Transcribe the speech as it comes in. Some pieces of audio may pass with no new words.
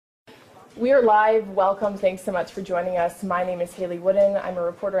We are live. Welcome. Thanks so much for joining us. My name is Haley Wooden. I'm a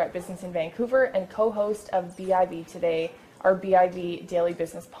reporter at Business in Vancouver and co-host of BIV Today, our BIV Daily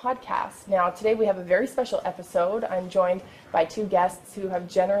Business podcast. Now, today we have a very special episode. I'm joined by two guests who have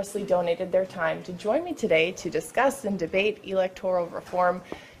generously donated their time to join me today to discuss and debate electoral reform,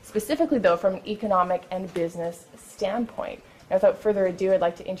 specifically, though, from an economic and business standpoint. Now, without further ado, I'd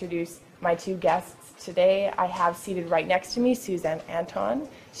like to introduce my two guests today. I have seated right next to me Suzanne Anton.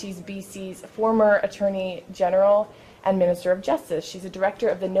 She's BC's former Attorney General and Minister of Justice. She's a director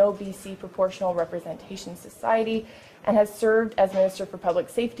of the No BC Proportional Representation Society and has served as Minister for Public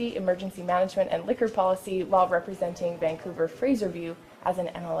Safety, Emergency Management and Liquor Policy while representing Vancouver Fraserview as an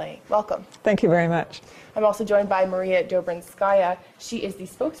MLA. Welcome. Thank you very much. I'm also joined by Maria Dobrinskaya. She is the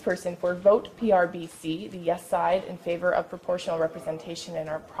spokesperson for Vote PRBC, the yes side in favor of proportional representation in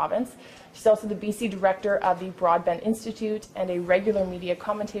our province. She's also the BC director of the Broadbent Institute and a regular media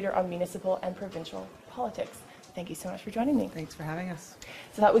commentator on municipal and provincial politics. Thank you so much for joining me. Thanks for having us.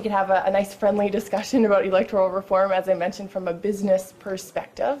 So that we could have a nice friendly discussion about electoral reform, as I mentioned, from a business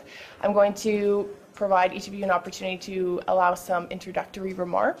perspective. I'm going to provide each of you an opportunity to allow some introductory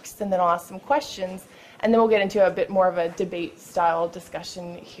remarks, and then I'll ask some questions, and then we'll get into a bit more of a debate-style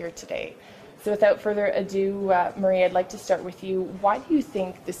discussion here today. So without further ado, Maria, I'd like to start with you. Why do you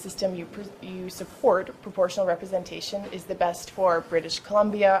think the system you support, proportional representation, is the best for British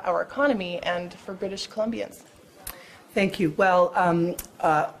Columbia, our economy, and for British Columbians? Thank you. Well,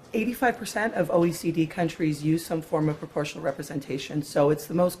 85% of OECD countries use some form of proportional representation, so it's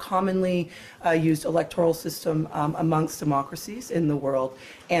the most commonly used electoral system amongst democracies in the world,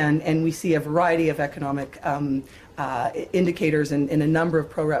 and we see a variety of economic indicators in a number of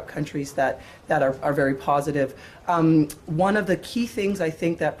pro-rep countries that are very positive. One of the key things I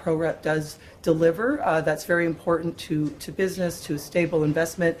think that pro-rep does deliver that's very important to business, to a stable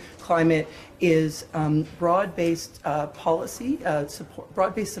investment climate, is broad-based policy,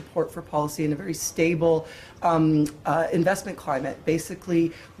 broad-based support for policy in a very stable investment climate.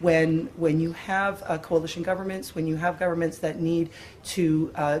 Basically, when you have coalition governments, when you have governments that need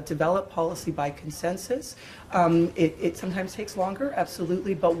to develop policy by consensus, it sometimes takes longer,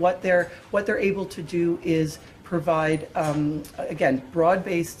 absolutely, but what they're able to do is provide, again,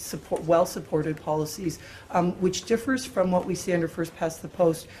 broad-based support, well-supported policies, which differs from what we see under First Past the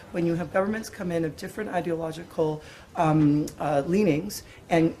Post, when you have governments come in of different ideological leanings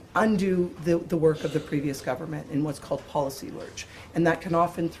and undo the work of the previous government in what's called policy lurch. And that can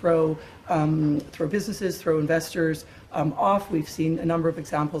often throw businesses, throw investors off. We've seen a number of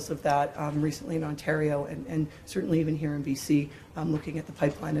examples of that recently in Ontario and certainly even here in BC, looking at the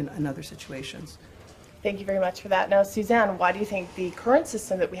pipeline and other situations. Thank you very much for that. Now, Suzanne, why do you think the current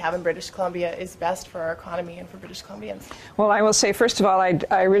system that we have in British Columbia is best for our economy and for British Columbians? Well, I will say, first of all,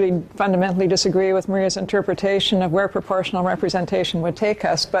 I really fundamentally disagree with Maria's interpretation of where proportional representation would take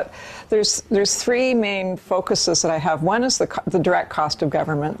us, but there's three main focuses that I have. One is the direct cost of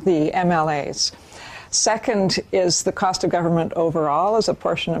government, the MLAs. Second is the cost of government overall as a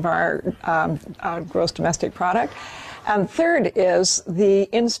portion of our gross domestic product. And third is the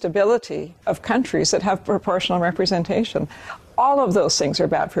instability of countries that have proportional representation. All of those things are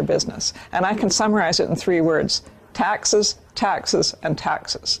bad for business. And I can summarize it in three words: taxes, taxes, and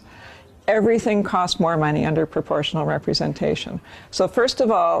taxes. Everything costs more money under proportional representation. So first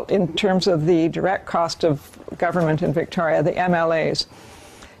of all, in terms of the direct cost of government in Victoria, the MLAs,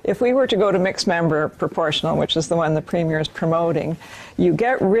 if we were to go to mixed member proportional, which is the one the Premier is promoting, you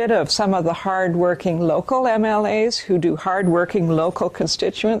get rid of some of the hard-working local MLAs who do hard-working local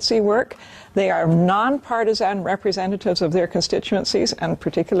constituency work. They are non-partisan representatives of their constituencies, and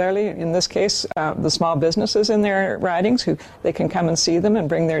particularly, in this case, the small businesses in their ridings, who they can come and see them and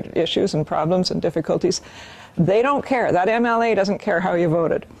bring their issues and problems and difficulties. They don't care. That MLA doesn't care how you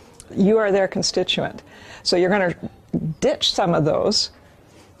voted. You are their constituent. So you're going to ditch some of those,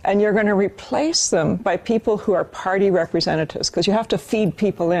 and you're going to replace them by people who are party representatives, because you have to feed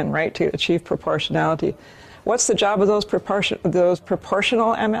people in, right, to achieve proportionality. What's the job of those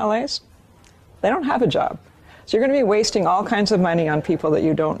proportional MLAs? They don't have a job. So you're going to be wasting all kinds of money on people that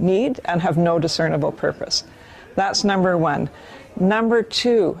you don't need and have no discernible purpose. That's number one. Number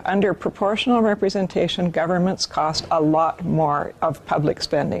two, under proportional representation, governments cost a lot more of public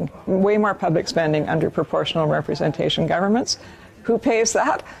spending, way more public spending under proportional representation governments. Who pays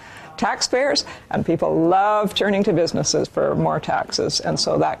that? Taxpayers, and people love turning to businesses for more taxes, and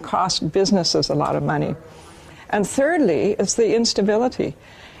so that costs businesses a lot of money. And thirdly, it's the instability.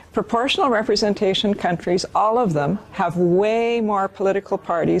 Proportional representation countries, all of them, have way more political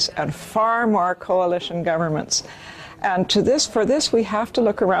parties and far more coalition governments. And for this, we have to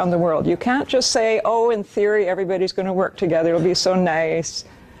look around the world. You can't just say, oh, in theory, everybody's going to work together. It'll be so nice.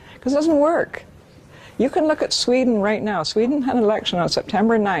 Because it doesn't work. You can look at Sweden right now. Sweden had an election on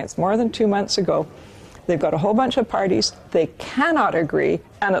September 9th, more than 2 months ago. They've got a whole bunch of parties. They cannot agree,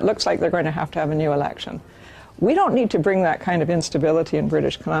 and it looks like they're going to have a new election. We don't need to bring that kind of instability in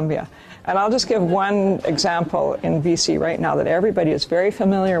British Columbia. And I'll just give one example in BC right now that everybody is very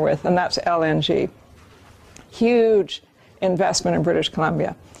familiar with, and that's LNG. Huge investment in British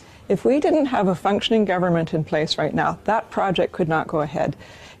Columbia. If we didn't have a functioning government in place right now, that project could not go ahead.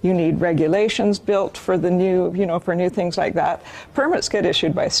 You need regulations built for the new, for new things like that. Permits get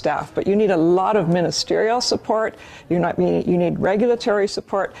issued by staff, but you need a lot of ministerial support. You need regulatory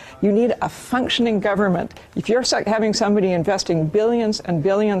support. You need a functioning government. If you're having somebody investing billions and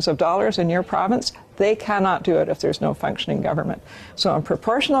billions of dollars in your province, they cannot do it if there's no functioning government. So in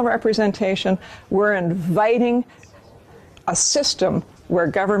proportional representation, we're inviting a system where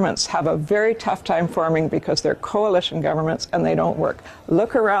governments have a very tough time forming because they're coalition governments and they don't work.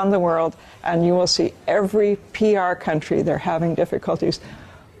 Look around the world and you will see every PR country, they're having difficulties.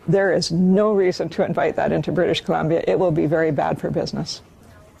 There is no reason to invite that into British Columbia. It will be very bad for business.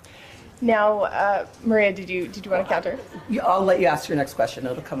 Now, Maria, did you want to counter? I'll let you ask your next question.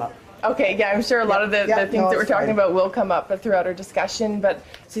 It'll come up. Okay, yeah, I'm sure a lot of the things that we're talking about will come up throughout our discussion. But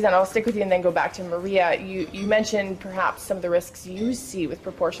Suzanne, I'll stick with you and then go back to Maria. You mentioned perhaps some of the risks you see with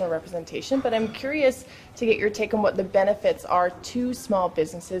proportional representation, but I'm curious to get your take on what the benefits are to small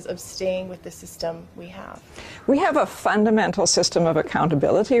businesses of staying with the system we have. We have a fundamental system of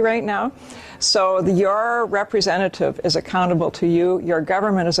accountability right now. So your representative is accountable to you. Your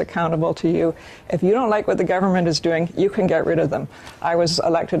government is accountable to you. If you don't like what the government is doing, you can get rid of them. I was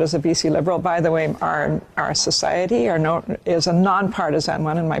elected as a BC Liberal. By the way, our society is a nonpartisan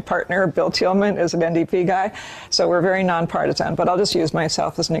one, and my partner, Bill Thielman, is an NDP guy. So we're very nonpartisan. But I'll just use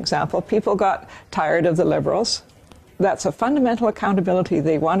myself as an example. People got tired of the Liberals. That's a fundamental accountability.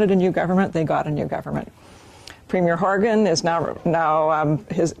 They wanted a new government. They got a new government. Premier Horgan is now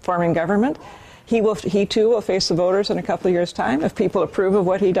his forming government. He too will face the voters in a couple of years' time. If people approve of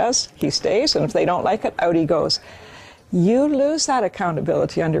what he does, he stays, and if they don't like it, out he goes. You lose that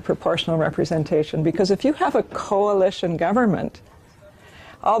accountability under proportional representation, because if you have a coalition government,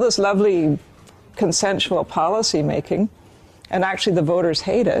 all this lovely consensual policy making, and actually the voters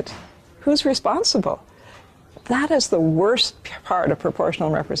hate it, who's responsible? That is the worst part of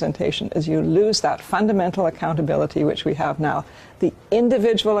proportional representation, is you lose that fundamental accountability which we have now. The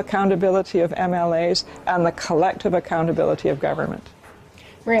individual accountability of MLAs and the collective accountability of government.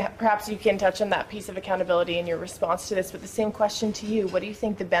 Maria, perhaps you can touch on that piece of accountability in your response to this, but the same question to you. What do you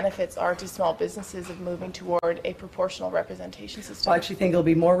think the benefits are to small businesses of moving toward a proportional representation system? I actually think it'll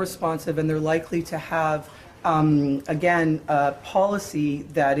be more responsive, and they're likely to have again, a policy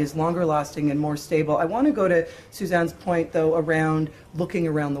that is longer lasting and more stable. I want to go to Suzanne's point, though, around looking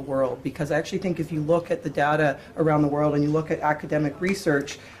around the world, because I actually think if you look at the data around the world and you look at academic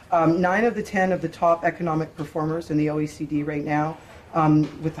research, 9 of the 10 of the top economic performers in the OECD right now,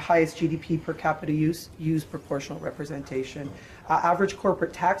 with the highest GDP per capita use proportional representation. Average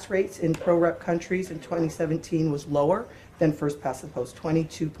corporate tax rates in pro-rep countries in 2017 was lower than first past the post,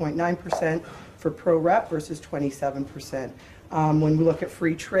 22.9% for pro-rep versus 27%. When we look at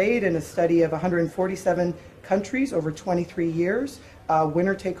free trade in a study of 147 countries over 23 years,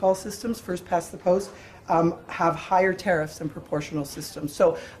 winner-take-all systems, first past the post, have higher tariffs than proportional systems.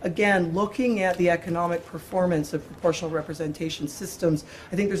 So again, looking at the economic performance of proportional representation systems,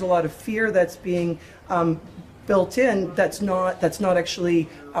 I think there's a lot of fear that's being built in that's not actually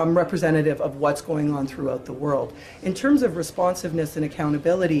representative of what's going on throughout the world. In terms of responsiveness and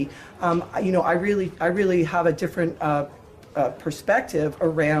accountability, I really have a different perspective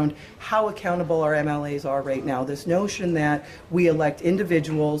around how accountable our MLAs are right now. This notion that we elect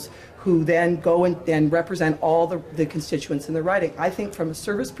individuals who then go and represent all the constituents in the riding. I think from a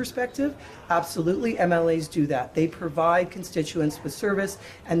service perspective, absolutely, MLAs do that. They provide constituents with service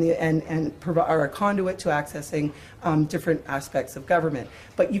and are a conduit to accessing different aspects of government.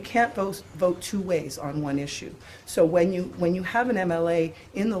 But you can't vote two ways on one issue. So when you have an MLA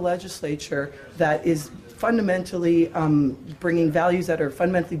in the legislature that is fundamentally bringing values that are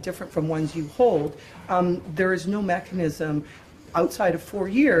fundamentally different from ones you hold, there is no mechanism outside of 4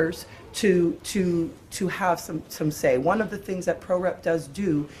 years to have some say. One of the things that ProRep does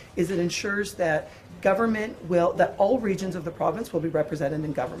do is it ensures that that all regions of the province will be represented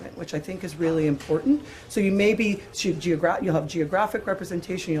in government, which I think is really important. So you'll have geographic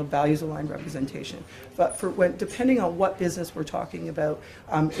representation, you'll have values-aligned representation. But depending on what business we're talking about,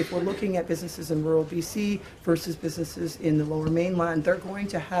 if we're looking at businesses in rural BC versus businesses in the Lower Mainland, they're going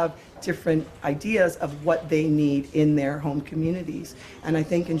to have different ideas of what they need in their home communities. And I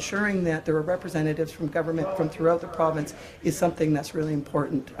think ensuring that there are representatives from government from throughout the province is something that's really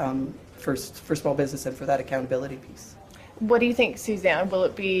important for small business and for that accountability piece. What do you think, Suzanne? Will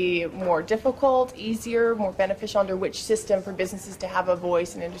it be more difficult, easier, more beneficial under which system for businesses to have a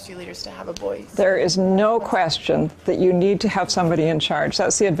voice and industry leaders to have a voice? There is no question that you need to have somebody in charge.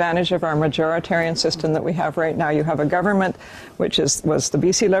 That's the advantage of our majoritarian system that we have right now. You have a government, which was the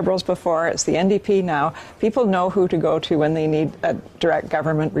BC Liberals before, it's the NDP now. People know who to go to when they need a direct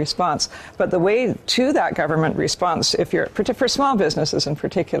government response. But the way to that government response, for small businesses in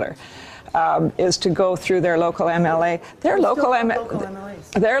particular, is to go through their local MLA. Their local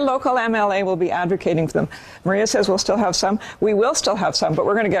MLA will be advocating for them. Maria says we'll still have some. We will still have some, but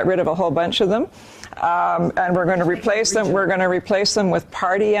we're going to get rid of a whole bunch of them. And we're going to replace them. We're going to replace them with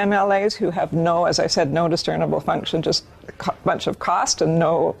party MLAs who have no discernible function, just a bunch of cost and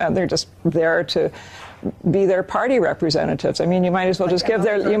they're just there to be their party representatives. I mean, you might as well just give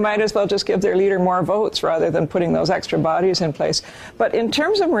their leader more votes rather than putting those extra bodies in place. But in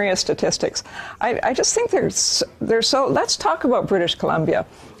terms of Maria's statistics, I just think let's talk about British Columbia.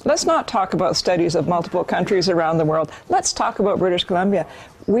 Let's not talk about studies of multiple countries around the world. Let's talk about British Columbia.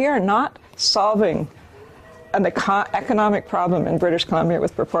 We are not solving an economic problem in British Columbia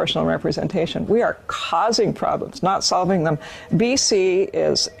with proportional representation. We are causing problems, not solving them. BC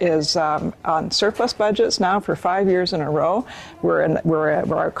is on surplus budgets now for 5 years in a row.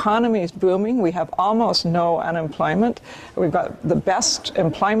 Our economy is booming. We have almost no unemployment. We've got the best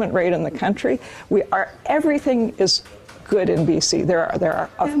employment rate in the country. Everything is good in BC. There are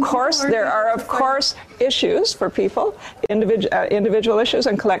of course issues for people, individual issues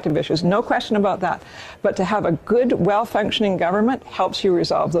and collective issues. No question about that. But to have a good, well-functioning government helps you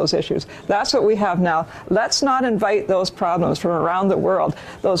resolve those issues. That's what we have now. Let's not invite those problems from around the world,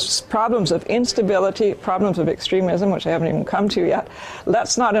 those problems of instability, problems of extremism, which I haven't even come to yet.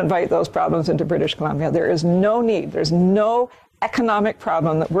 Let's not invite those problems into British Columbia. There is no need. There's no economic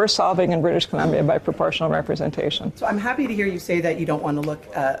problem that we're solving in British Columbia by proportional representation. So I'm happy to hear you say that you don't want to look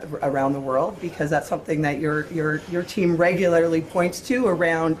around the world, because that's something that your team regularly points to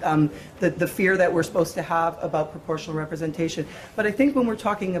around the fear that we're supposed to have about proportional representation. But I think when we're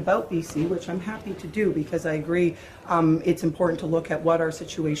talking about BC, which I'm happy to do because I agree it's important to look at what our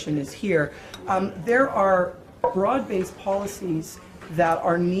situation is here, there are broad-based policies that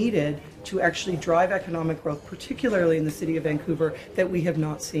are needed to actually drive economic growth, particularly in the city of Vancouver, that we have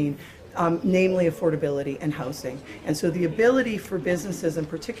not seen, namely affordability and housing. And so the ability for businesses, and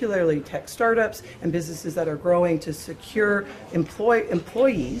particularly tech startups and businesses that are growing, to secure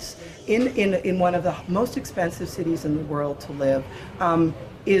employees in one of the most expensive cities in the world to live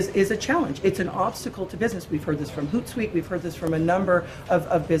is a challenge. It's an obstacle to business. We've heard this from Hootsuite. We've heard this from a number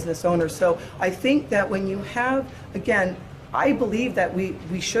of business owners. So I think that when you have, again, I believe that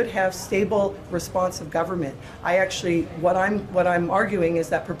we should have stable, responsive government. What I'm arguing is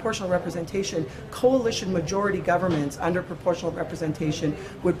that proportional representation, coalition majority governments under proportional representation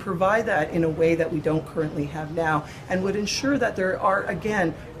would provide that in a way that we don't currently have now, and would ensure that there are,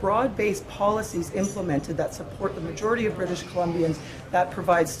 again, broad-based policies implemented that support the majority of British Columbians, that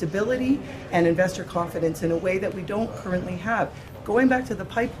provide stability and investor confidence in a way that we don't currently have. Going back to the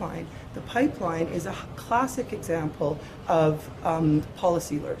pipeline is a classic example of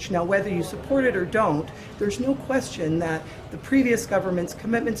policy lurch. Now, whether you support it or don't, there's no question that the previous government's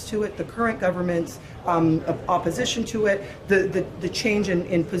commitments to it, the current government's opposition to it, the change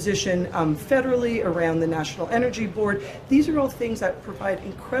in position federally around the National Energy Board, these are all things that provide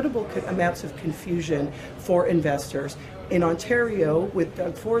incredible amounts of confusion for investors. In Ontario, with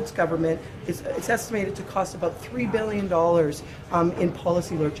Doug Ford's government, it's estimated to cost about $3 billion in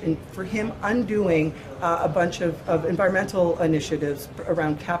policy lurch, and for him undoing a bunch of environmental initiatives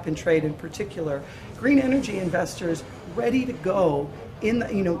around cap and trade in particular. Green energy investors ready to go,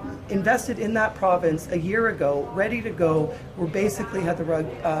 invested in that province a year ago, ready to go, were basically had the rug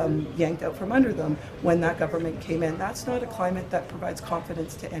yanked out from under them when that government came in. That's not a climate that provides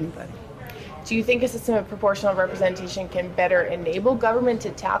confidence to anybody. Do you think a system of proportional representation can better enable government to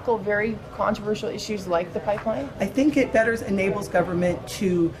tackle very controversial issues like the pipeline? I think it better enables government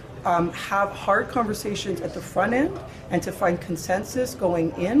to have hard conversations at the front end and to find consensus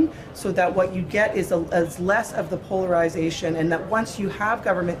going in, so that what you get is less of the polarization, and that once you have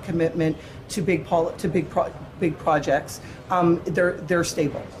government commitment to big projects, they're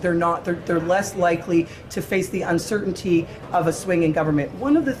stable. They're less likely to face the uncertainty of a swing in government.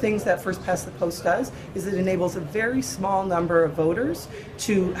 One of the things that First Past the Post does is it enables a very small number of voters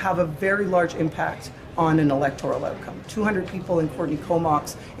to have a very large impact on an electoral outcome. 200 people in Courtney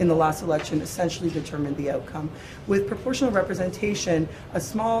Comox in the last election essentially determined the outcome. With proportional representation, a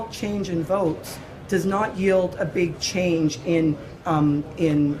small change in votes does not yield a big change in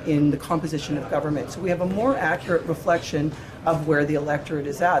the composition of government. So we have a more accurate reflection of where the electorate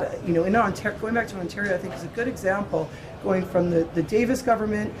is at. In Ontario, going back to Ontario, I think is a good example, going from the Davis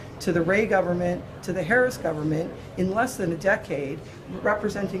government to the Ray government to the Harris government in less than a decade,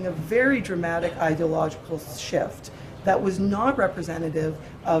 representing a very dramatic ideological shift that was not representative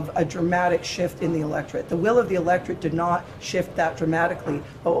of a dramatic shift in the electorate. The will of the electorate did not shift that dramatically,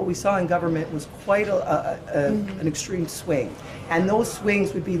 but what we saw in government was quite an extreme swing. And those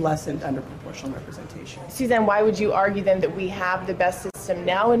swings would be lessened under proportional representation. Suzanne, why would you argue then that we have the best system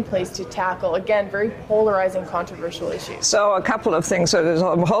now in place to tackle, again, very polarizing, controversial issues? So a couple of things. So there's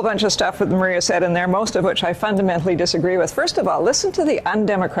a whole bunch of stuff that Maria said in there, most of which I fundamentally disagree with. First of all, listen to the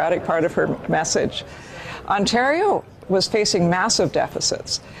undemocratic part of her message. Ontario was facing massive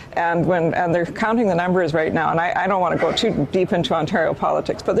deficits, and they're counting the numbers right now, and I don't want to go too deep into Ontario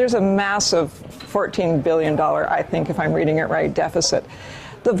politics, but there's a massive $14 billion, I think, if I'm reading it right, deficit.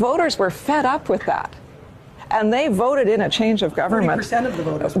 The voters were fed up with that. And they voted in a change of government. 40% of the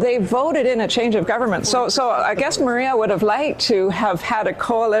voters. They voted in a change of government. So I guess Maria would have liked to have had a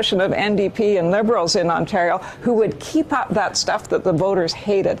coalition of NDP and Liberals in Ontario who would keep up that stuff that the voters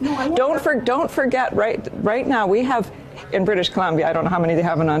hated. No, don't forget, right now we have, in British Columbia, I don't know how many they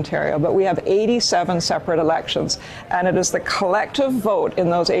have in Ontario, but we have 87 separate elections. And it is the collective vote in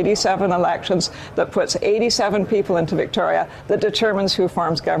those 87 elections that puts 87 people into Victoria that determines who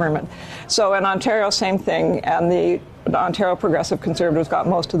forms government. So in Ontario, same thing, and the Ontario Progressive Conservatives got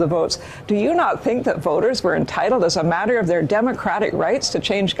most of the votes. Do you not think that voters were entitled, as a matter of their democratic rights, to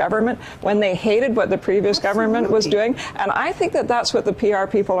change government when they hated what the previous government was doing? And I think that that's what the PR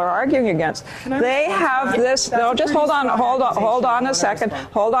people are arguing against. They have this. No, just hold on a second.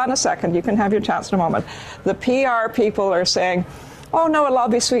 Hold on a second. You can have your chance in a moment. The PR people are saying, oh no, it'll all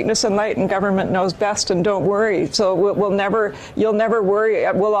be sweetness and light, and government knows best, and don't worry. So you'll never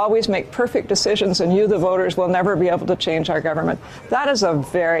worry. We'll always make perfect decisions, and you, the voters, will never be able to change our government. That is a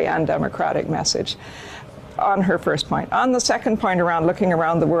very undemocratic message. On her first point. On the second point around looking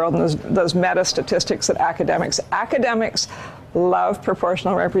around the world and those meta statistics that academics love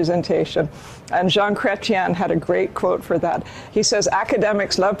proportional representation. And Jean Chrétien had a great quote for that. He says,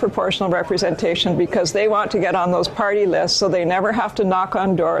 academics love proportional representation because they want to get on those party lists so they never have to knock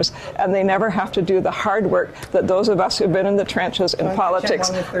on doors and they never have to do the hard work that those of us who've been in the trenches in politics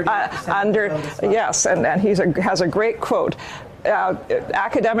Yes, and he has a great quote.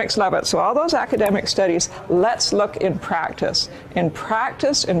 Academics love it. So all those academic studies, let's look in practice. In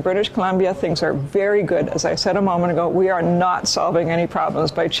practice, in British Columbia, things are very good. As I said a moment ago, we are not solving any problems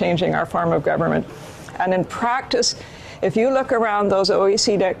by changing our form of government. And in practice, if you look around those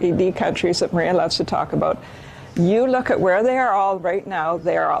OECD countries that Maria loves to talk about, you look at where they are all right now.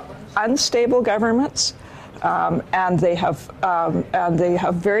 They are all unstable governments. And they have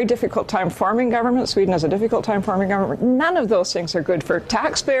very difficult time forming government. Sweden has a difficult time forming government. None of those things are good for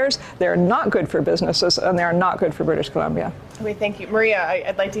taxpayers. They're not good for businesses, and they are not good for British Columbia. Okay, thank you, Maria.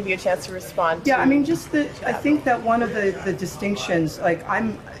 I'd like to give you a chance to respond. Yeah, I mean, I think that one of the distinctions,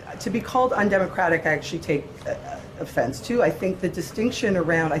 to be called undemocratic, I actually take offense to. I think the distinction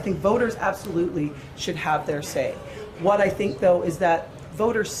around, I think voters absolutely should have their say. What I think, though, is that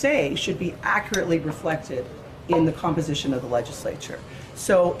voters' say should be accurately reflected in the composition of the legislature.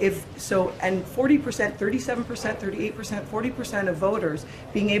 So and 40%, 37%, 38%, 40% of voters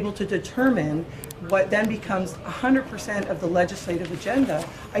being able to determine what then becomes 100% of the legislative agenda,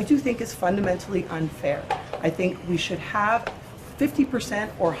 I do think is fundamentally unfair. I think we should have 50%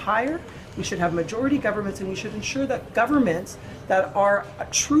 or higher. We should have majority governments, and we should ensure that governments that are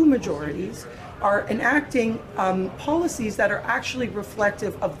true majorities are enacting policies that are actually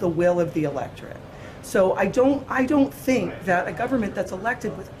reflective of the will of the electorate. So I don't think that a government that's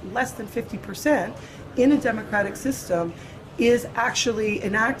elected with less than 50% in a democratic system is actually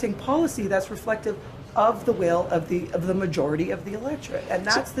enacting policy that's reflective of the will of the majority of the electorate. And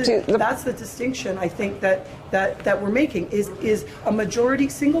that's the distinction I think that we're making is a majority,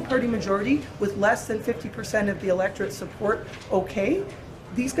 single party majority with less than 50% of the electorate support okay?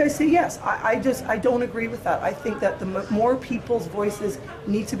 These guys say yes. I don't agree with that. I think that the more people's voices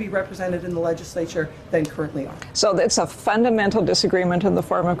need to be represented in the legislature than currently are. So it's a fundamental disagreement in the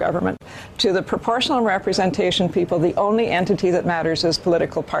form of government. To the proportional representation people, the only entity that matters is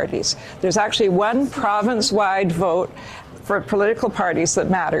political parties. There's actually one province-wide vote for political parties that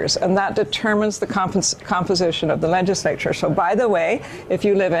matters, and that determines the composition of the legislature. So, by the way, if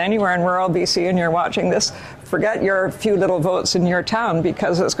you live anywhere in rural BC and you're watching this, forget your few little votes in your town,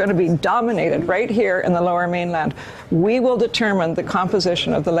 because it's going to be dominated right here in the Lower Mainland. We will determine the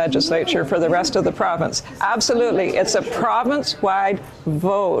composition of the legislature for the rest of the province. Absolutely. It's a province-wide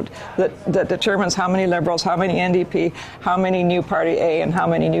vote that determines how many Liberals, how many NDP, how many New Party A, and how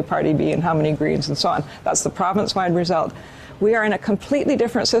many New Party B, and how many Greens, and so on. That's the province-wide result. We are in a completely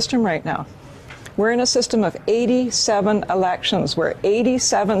different system right now. We're in a system of 87 elections where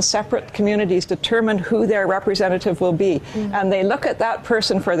 87 separate communities determine who their representative will be. Mm-hmm. And they look at that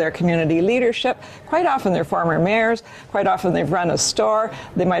person for their community leadership. Quite often they're former mayors. Quite often they've run a store.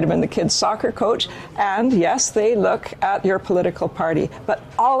 They might have been the kids' soccer coach. And yes, they look at your political party. But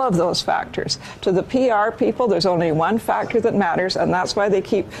all of those factors, to the PR people, there's only one factor that matters. And that's why they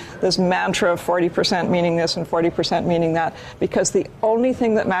keep this mantra of 40% meaning this and 40% meaning that. Because the only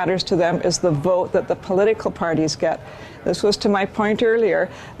thing that matters to them is the vote that the political parties get. This was to my point earlier.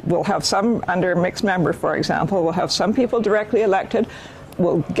 We'll have some under mixed member, for example. We'll have some people directly elected.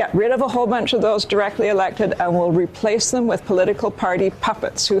 We'll get rid of a whole bunch of those directly elected, and we'll replace them with political party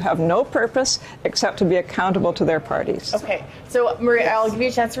puppets who have no purpose except to be accountable to their parties. Okay, so Maria, I'll give you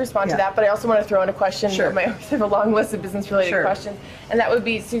a chance to respond to that, but I also want to throw in a question. Sure. I have a long list of business-related questions, and that would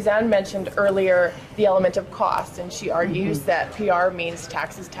be, Suzanne mentioned earlier the element of cost, and she argues that PR means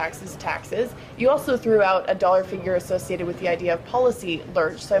taxes, taxes, taxes. You also threw out a dollar figure associated with the idea of policy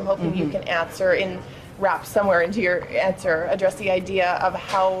lurch, so I'm hoping you can answer wrap somewhere into your answer, address the idea of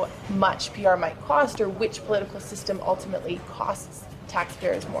how much PR might cost, or which political system ultimately costs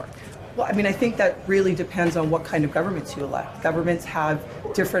taxpayers more. Well, I mean, I think that really depends on what kind of governments you elect. Governments have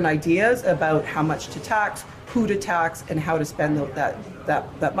different ideas about how much to tax, who to tax, and how to spend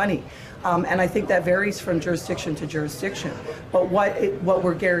that money. And I think that varies from jurisdiction to jurisdiction. But what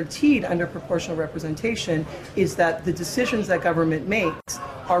we're guaranteed under proportional representation is that the decisions that government makes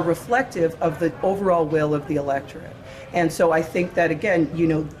are reflective of the overall will of the electorate. And so I think that, again,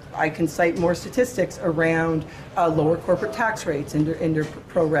 I can cite more statistics around lower corporate tax rates in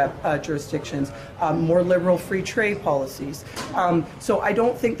pro-rep jurisdictions, more liberal free trade policies. So I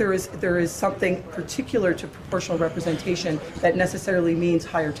don't think there is something particular to proportional representation that necessarily means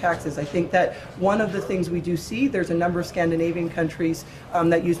higher taxes. I think that one of the things we do see, there's a number of Scandinavian countries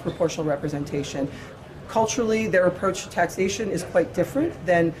that use proportional representation. Culturally, their approach to taxation is quite different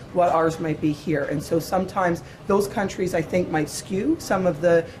than what ours might be here. And so sometimes those countries, I think, might skew some of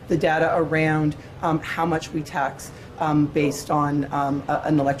the data around how much we tax based on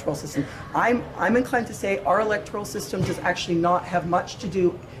an electoral system. I'm inclined to say our electoral system does actually not have much to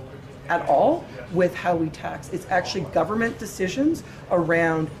do at all with how we tax. It's actually government decisions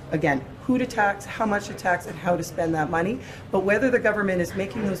around, again, who to tax, how much to tax, and how to spend that money. But whether the government is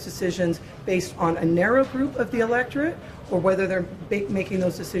making those decisions based on a narrow group of the electorate, or whether they're making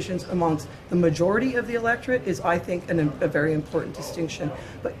those decisions amongst the majority of the electorate, is, I think, a very important distinction.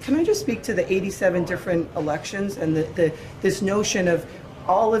 But can I just speak to the 87 different elections and this notion of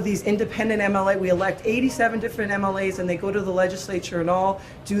all of these independent MLA, we elect 87 different MLAs and they go to the legislature and all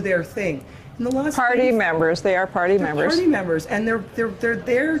do their thing. In the last members, they are party members. Party members, and they're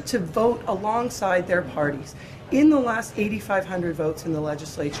there to vote alongside their parties. In the last 8,500 votes in the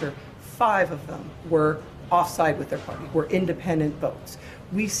legislature, 5 of them were offside with their party, were independent votes.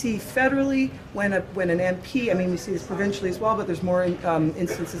 We see federally when an MP, I mean we see this provincially as well, but there's more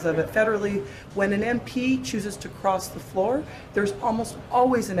instances of it federally, when an MP chooses to cross the floor, there's almost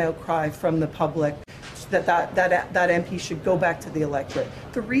always an outcry from the public that MP should go back to the electorate.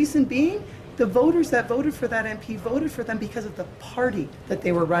 The reason being, the voters that voted for that MP voted for them because of the party that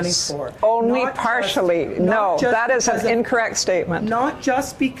they were running for. Only partially. No, that is an incorrect statement. Not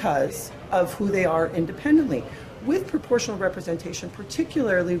just because of who they are independently. With proportional representation,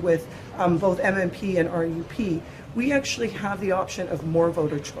 particularly with both MMP and RUP, we actually have the option of more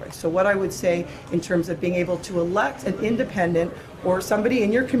voter choice. So what I would say in terms of being able to elect an independent or somebody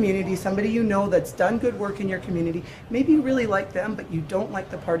in your community, somebody you know that's done good work in your community, maybe you really like them, but you don't like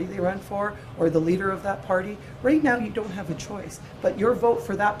the party they run for or the leader of that party. Right now, you don't have a choice, but your vote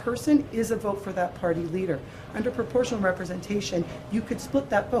for that person is a vote for that party leader. Under proportional representation, you could split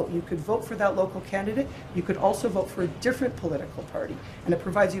that vote. You could vote for that local candidate. You could also vote for a different political party. And it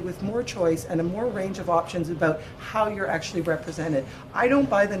provides you with more choice and a more range of options about how you're actually represented. I don't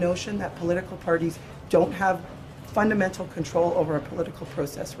buy the notion that political parties don't have fundamental control over a political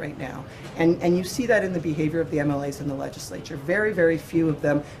process right now. And you see that in the behavior of the MLAs in the legislature. Very, very few of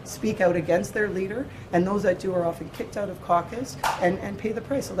them speak out against their leader, and those that do are often kicked out of caucus and pay the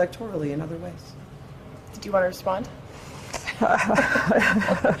price electorally in other ways. Do you want to respond? I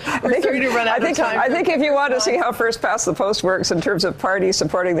think if you want to see how first past the post works in terms of parties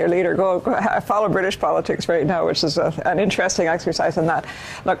supporting their leader, go follow British politics right now, which is an interesting exercise in that.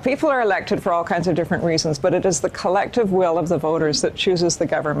 Look, people are elected for all kinds of different reasons, but it is the collective will of the voters that chooses the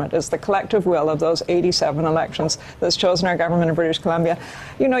government. It's the collective will of those 87 elections that's chosen our government in British Columbia.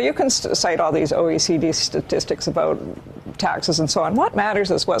 You know, you can cite all these OECD statistics about taxes and so on. What matters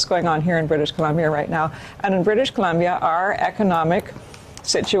is what's going on here in British Columbia right now. And in British Columbia, our economic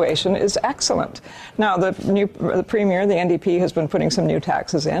situation is excellent. Now, the Premier, the NDP, has been putting some new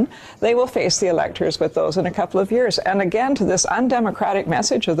taxes in. They will face the electors with those in a couple of years. And again, to this undemocratic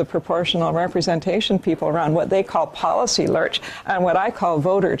message of the proportional representation people around what they call policy lurch and what I call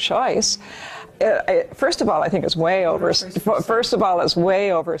voter choice, first of all, I think it's way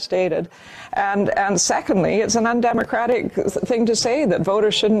overstated. And secondly, it's an undemocratic thing to say that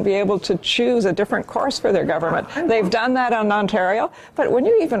voters shouldn't be able to choose a different course for their government. They've done that in Ontario, but when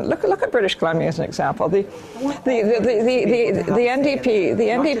you even look at British Columbia as an example, the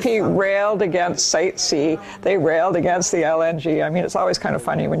NDP railed against Site C. They railed against the LNG. I mean, it's always kind of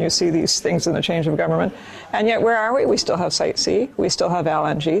funny when you see these things in the change of government. And yet, where are we? We still have Site C. We still have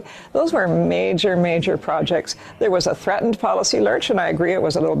LNG. Those were major projects. There was a threatened policy lurch, and I agree it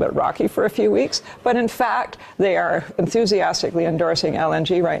was a little bit rocky for a few weeks. But in fact, they are enthusiastically endorsing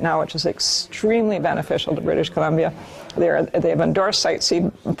LNG right now, which is extremely beneficial to British Columbia. They've endorsed Site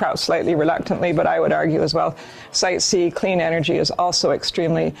C, perhaps slightly reluctantly, but I would argue as well, Site C, clean energy, is also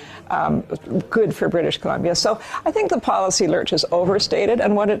extremely good for British Columbia. So I think the policy lurch is overstated,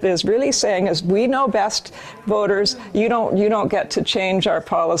 and what it is really saying is we know best, voters. You don't get to change our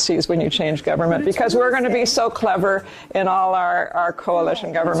policies when you change government, because we're going to be so clever in all our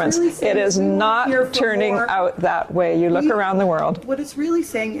coalition governments. It is not turning out that way. You look around the world. What it's really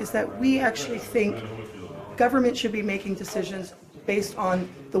saying is that we actually think government should be making decisions based on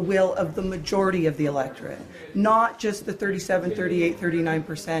the will of the majority of the electorate, not just the 37, 38,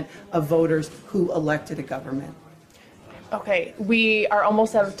 39% of voters who elected a government. Okay, we are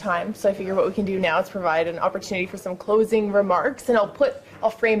almost out of time, so I figure what we can do now is provide an opportunity for some closing remarks, and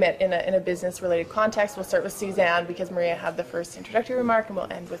I'll frame it in a business-related context. We'll start with Suzanne because Maria had the first introductory remark, and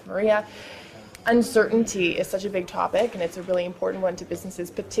we'll end with Maria. Uncertainty is such a big topic, and it's a really important one to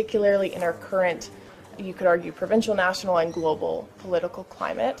businesses, particularly in our current, you could argue, provincial, national, and global political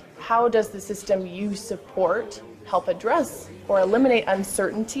climate. How does the system you support help address or eliminate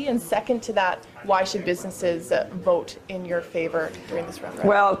uncertainty? And second to that, why should businesses vote in your favor during this referendum?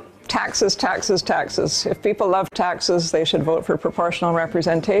 Well, taxes. If people love taxes, they should vote for proportional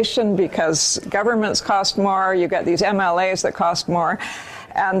representation, because governments cost more. You get these MLAs that cost more.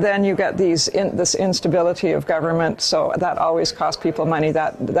 And then you get this instability of government, so that always costs people money,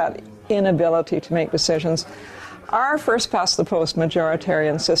 that inability to make decisions. Our first-past-the-post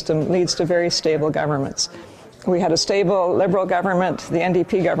majoritarian system leads to very stable governments. We had a stable Liberal government. The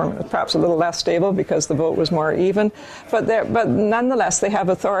NDP government was perhaps a little less stable because the vote was more even. But nonetheless, they have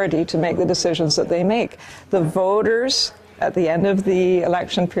authority to make the decisions that they make. The voters, at the end of the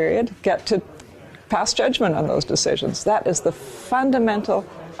election period, get to pass judgment on those decisions. That is the fundamental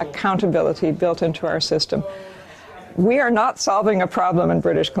accountability built into our system. We are not solving a problem in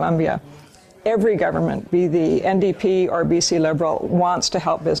British Columbia. Every government, be the NDP or BC Liberal, wants to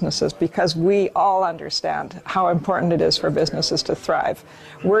help businesses because we all understand how important it is for businesses to thrive.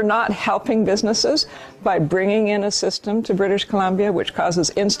 We're not helping businesses by bringing in a system to British Columbia which causes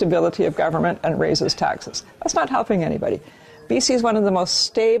instability of government and raises taxes. That's not helping anybody. BC is one of the most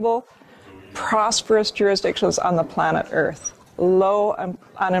stable, prosperous jurisdictions on the planet Earth. Low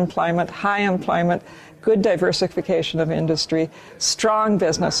unemployment, high employment, good diversification of industry, strong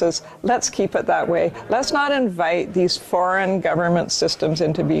businesses. Let's keep it that way. Let's not invite these foreign government systems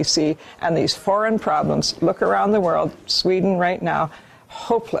into BC and these foreign problems. Look around the world, Sweden right now,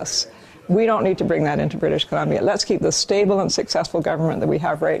 hopeless. We don't need to bring that into British Columbia. Let's keep the stable and successful government that we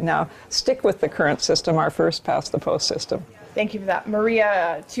have right now. Stick with the current system, our first past the post system. Thank you for that.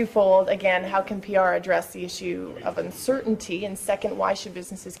 Maria, twofold. Again, how can PR address the issue of uncertainty? And second, why should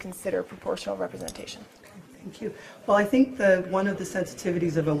businesses consider proportional representation? Thank you. Well, I think one of the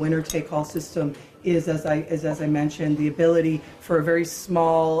sensitivities of a winner-take-all system is, as I mentioned, the ability for a very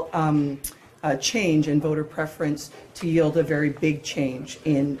small change in voter preference to yield a very big change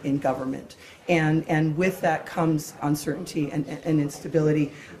in government. And with that comes uncertainty and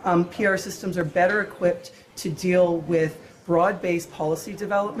instability. PR systems are better equipped to deal with broad-based policy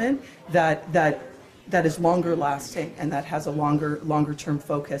development that is longer lasting and that has a longer term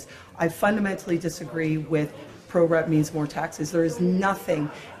focus. I fundamentally disagree with pro-rep means more taxes. There is nothing,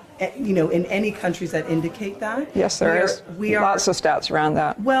 in any countries that indicate that. Yes, there is. Lots of stats around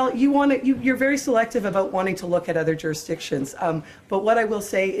that. Well, you're very selective about wanting to look at other jurisdictions. But what I will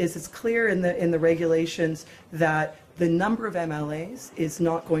say is it's clear in the regulations that the number of MLAs is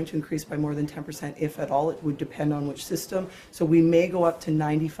not going to increase by more than 10%, if at all. It would depend on which system. So we may go up to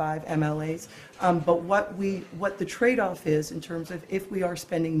 95 MLAs. But what the trade-off is in terms of if we are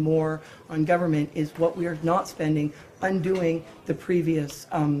spending more on government is what we are not spending undoing the previous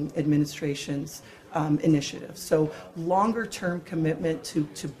administration's initiatives. So longer-term commitment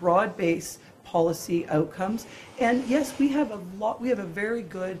to broad-based policy outcomes. And yes, we have a very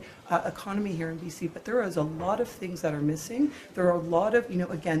good economy here in BC, but there is a lot of things that are missing. There are a lot of,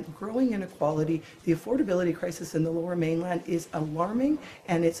 again, growing inequality. The affordability crisis in the Lower Mainland is alarming,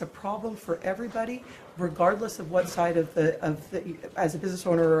 and it's a problem for everybody, regardless of what side of the as a business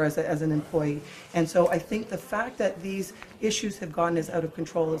owner or as an employee. And so I think the fact that these issues have gotten as out of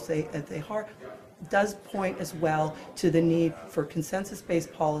control as they are does point as well to the need for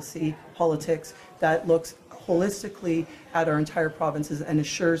consensus-based politics that looks holistically at our entire provinces and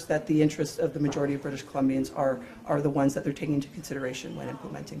assures that the interests of the majority of British Columbians are the ones that they're taking into consideration when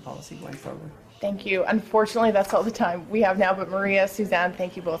implementing policy going forward. Thank you. Unfortunately, that's all the time we have now, but Maria, Suzanne,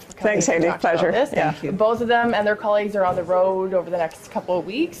 thank you both for coming. Thanks, Hayley. Pleasure. Thank you. Both of them and their colleagues are on the road over the next couple of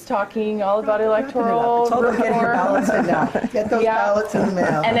weeks talking all about electoral It's all about getting your ballots in now. Get those ballots in the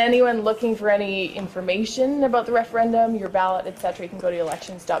mail. And anyone looking for any information about the referendum, your ballot, etc., you can go to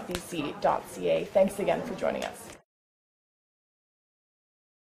elections.bc.ca. Thanks again for joining us.